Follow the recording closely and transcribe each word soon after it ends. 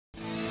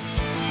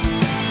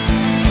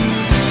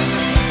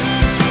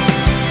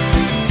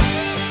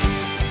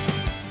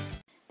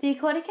The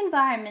aquatic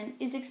environment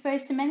is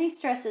exposed to many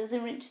stresses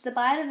in which the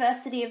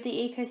biodiversity of the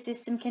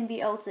ecosystem can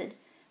be altered.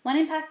 One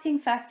impacting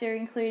factor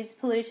includes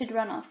polluted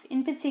runoff,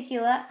 in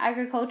particular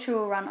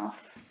agricultural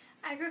runoff.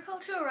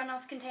 Agricultural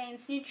runoff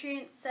contains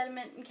nutrients,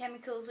 sediment and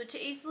chemicals which are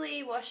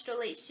easily washed or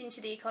leached into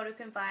the aquatic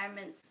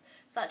environments,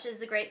 such as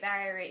the Great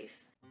Barrier Reef.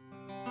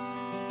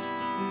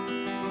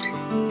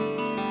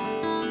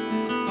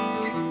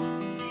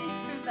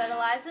 Foods from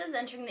fertilizers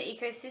entering the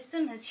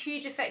ecosystem has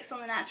huge effects on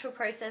the natural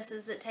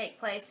processes that take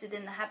place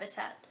within the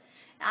habitat.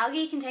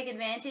 Algae can take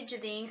advantage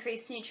of the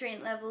increased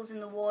nutrient levels in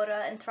the water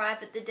and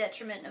thrive at the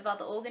detriment of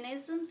other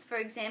organisms, for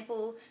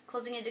example,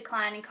 causing a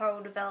decline in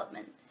coral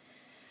development.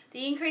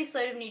 The increased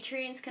load of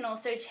nutrients can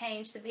also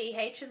change the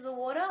pH of the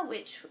water,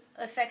 which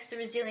affects the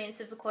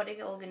resilience of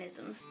aquatic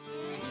organisms.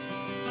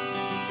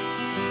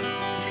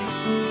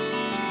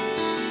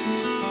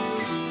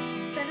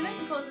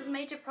 Sediment causes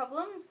major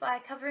problems by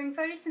covering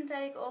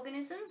photosynthetic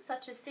organisms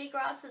such as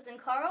seagrasses and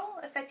coral,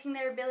 affecting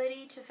their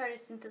ability to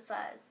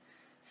photosynthesize.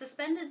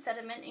 Suspended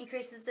sediment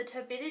increases the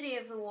turbidity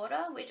of the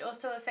water, which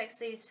also affects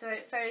these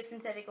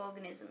photosynthetic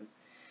organisms.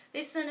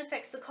 This then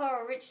affects the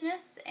coral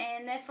richness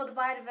and therefore the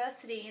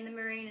biodiversity in the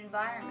marine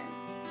environment.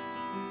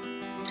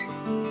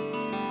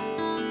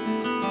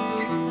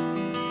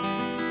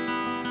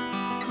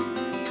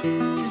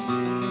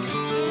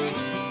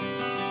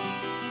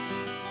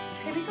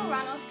 Chemical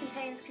runoff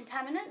contains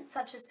contaminants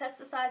such as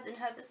pesticides and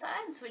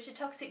herbicides, which are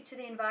toxic to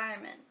the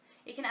environment.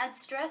 It can add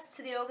stress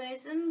to the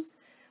organisms,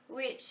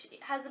 which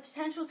has the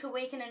potential to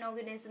weaken an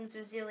organism's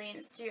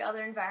resilience to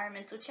other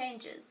environmental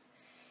changes.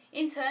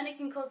 In turn, it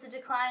can cause a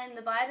decline in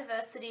the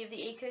biodiversity of the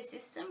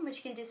ecosystem,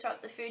 which can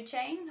disrupt the food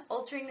chain,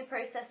 altering the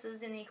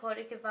processes in the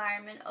aquatic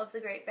environment of the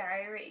Great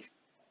Barrier Reef.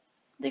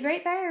 The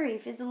Great Barrier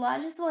Reef is the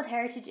largest World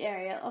Heritage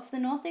Area off the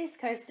northeast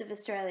coast of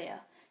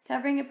Australia,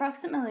 covering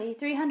approximately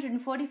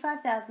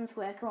 345,000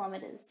 square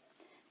kilometres.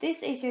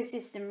 This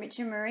ecosystem, rich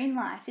in marine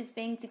life, is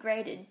being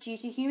degraded due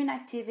to human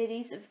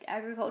activities of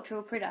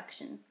agricultural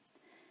production.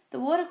 The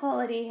water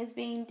quality has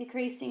been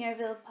decreasing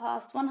over the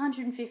past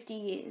 150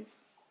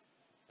 years.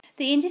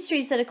 The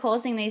industries that are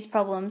causing these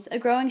problems are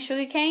growing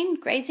sugarcane,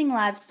 grazing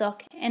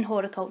livestock, and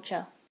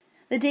horticulture.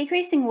 The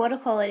decreasing water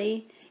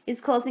quality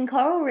is causing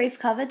coral reef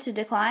cover to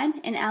decline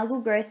and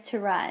algal growth to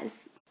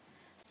rise.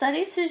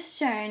 Studies have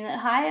shown that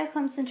higher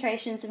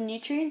concentrations of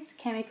nutrients,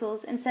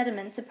 chemicals, and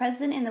sediments are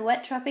present in the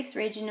wet tropics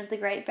region of the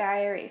Great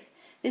Barrier Reef.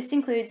 This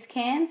includes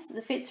Cairns,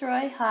 the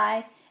Fitzroy,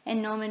 High,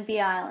 and Norman B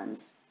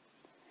Islands.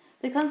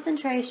 The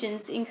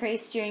concentrations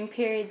increase during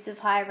periods of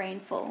high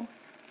rainfall.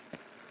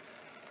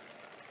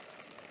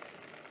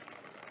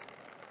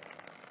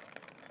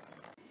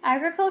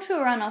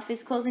 Agricultural runoff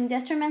is causing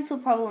detrimental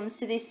problems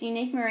to this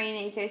unique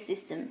marine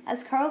ecosystem,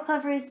 as coral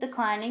cover is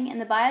declining and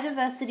the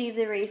biodiversity of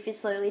the reef is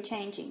slowly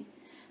changing.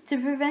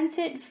 To prevent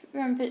it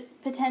from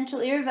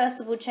potential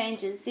irreversible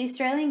changes, the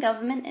Australian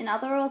Government and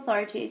other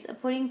authorities are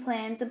putting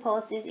plans and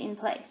policies in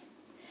place.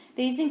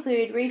 These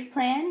include Reef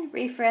Plan,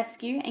 Reef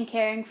Rescue, and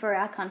Caring for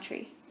Our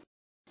Country.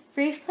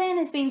 Reef Plan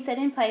has been set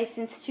in place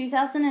since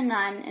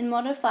 2009 and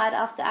modified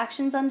after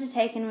actions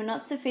undertaken were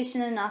not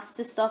sufficient enough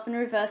to stop and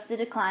reverse the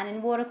decline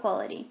in water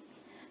quality.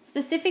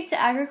 Specific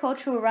to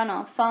agricultural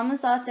runoff,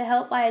 farmers are to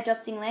help by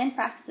adopting land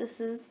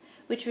practices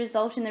which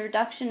result in the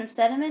reduction of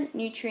sediment,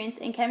 nutrients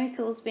and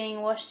chemicals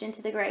being washed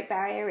into the Great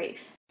Barrier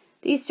Reef.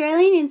 The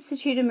Australian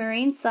Institute of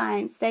Marine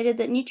Science stated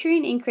that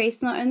nutrient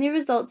increase not only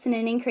results in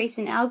an increase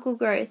in algal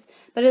growth,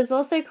 but has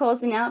also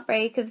caused an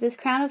outbreak of the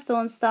crown of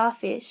thorns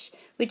starfish,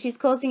 which is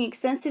causing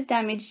extensive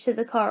damage to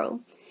the coral.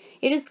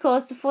 It has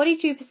caused a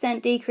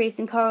 42% decrease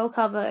in coral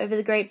cover over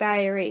the Great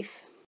Barrier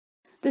Reef.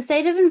 The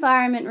State of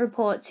Environment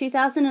Report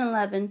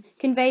 2011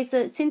 conveys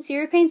that since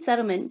European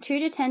settlement, 2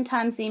 to 10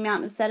 times the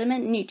amount of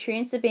sediment and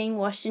nutrients are being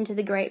washed into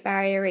the Great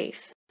Barrier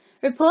Reef.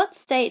 Reports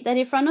state that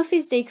if runoff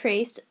is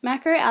decreased,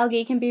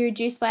 macroalgae can be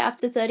reduced by up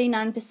to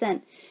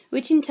 39%,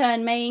 which in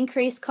turn may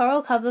increase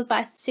coral cover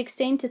by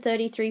 16 to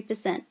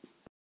 33%.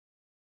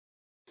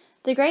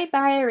 The Great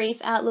Barrier Reef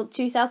Outlook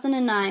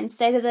 2009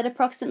 stated that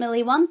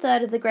approximately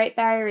one-third of the Great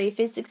Barrier Reef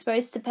is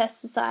exposed to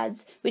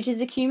pesticides, which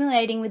is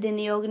accumulating within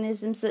the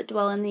organisms that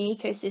dwell in the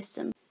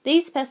ecosystem.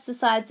 These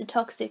pesticides are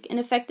toxic and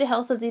affect the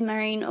health of the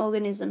marine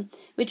organism,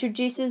 which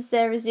reduces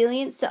their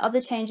resilience to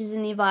other changes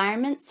in the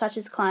environment, such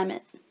as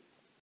climate.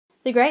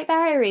 The Great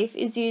Barrier Reef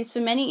is used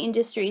for many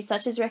industries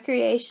such as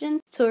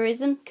recreation,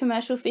 tourism,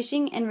 commercial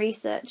fishing and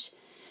research,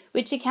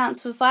 which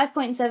accounts for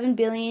 $5.7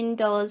 billion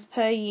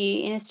per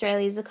year in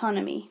Australia's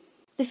economy.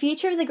 The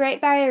future of the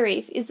Great Barrier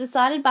Reef is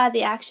decided by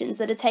the actions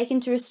that are taken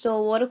to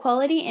restore water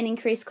quality and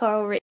increase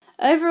coral reef.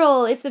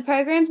 Overall, if the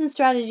programs and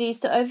strategies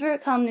to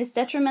overcome this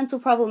detrimental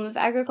problem of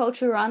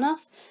agricultural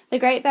runoff, the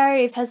Great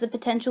Barrier Reef has the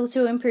potential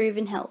to improve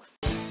in health.